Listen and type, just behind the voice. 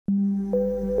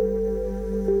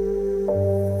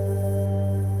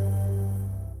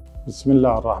بسم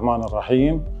الله الرحمن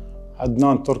الرحيم.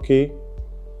 عدنان تركي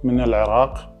من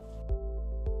العراق.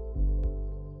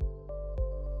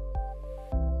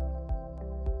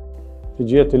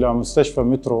 جيت إلى مستشفى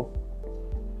مترو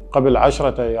قبل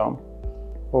 10 أيام،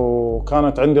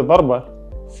 وكانت عندي ضربة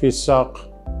في الساق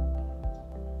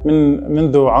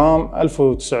منذ عام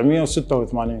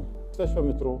 1986. مستشفى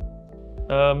مترو.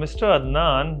 Mr.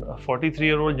 Adnan, a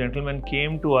 43-year-old gentleman,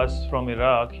 came to us from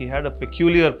Iraq. He had a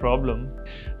peculiar problem.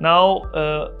 Now,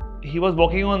 he was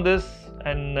walking on this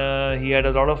and he had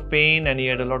a lot of pain and he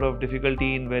had a lot of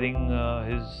difficulty in wearing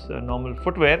his normal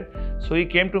footwear. So he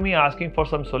came to me asking for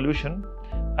some solution.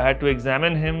 I had to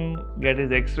examine him, get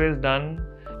his x-rays done.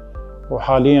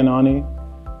 وحاليا أنا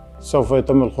سوف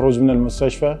يتم الخروج من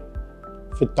المستشفى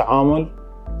في التعامل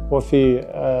وفي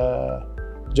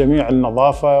جميع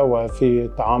النظافة وفي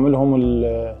تعاملهم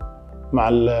مع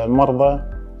المرضى.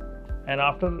 And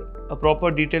after a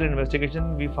proper detailed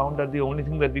investigation, we found that the only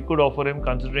thing that we could offer him,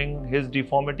 considering his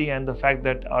deformity and the fact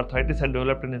that arthritis had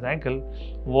developed in his ankle,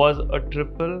 was a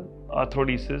triple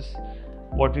arthrodesis,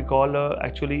 what we call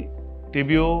actually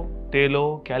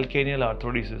tibio-talo-calcaneal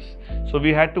arthrodesis. So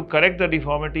we had to correct the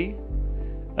deformity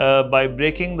by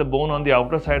breaking the bone on the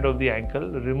outer side of the ankle,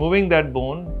 removing that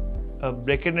bone,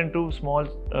 break it into small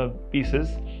pieces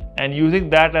and using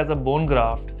that as a bone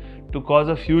graft to cause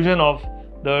a fusion of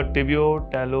the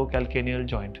tibio-talo-calcaneal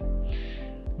joint.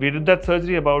 We did that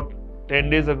surgery about 10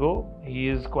 days ago. He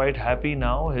is quite happy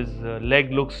now. His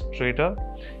leg looks straighter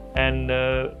and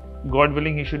God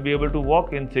willing he should be able to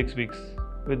walk in 6 weeks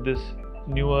with this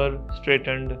newer,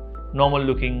 straightened, normal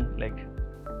looking leg.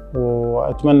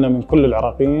 وأتمنى من كل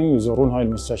العراقيين يزورون هاي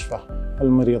المستشفى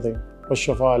المريضين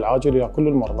والشفاء العاجل إلى كل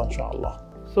المرضى إن شاء الله.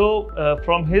 So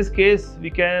from his case we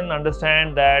can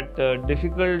understand that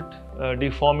difficult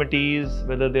deformities,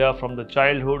 whether they are from the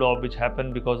childhood or which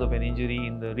happened because of an injury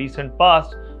in the recent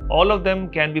past, all of them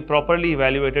can be properly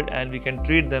evaluated and we can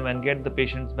treat them and get the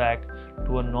patients back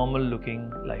to a normal looking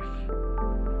life.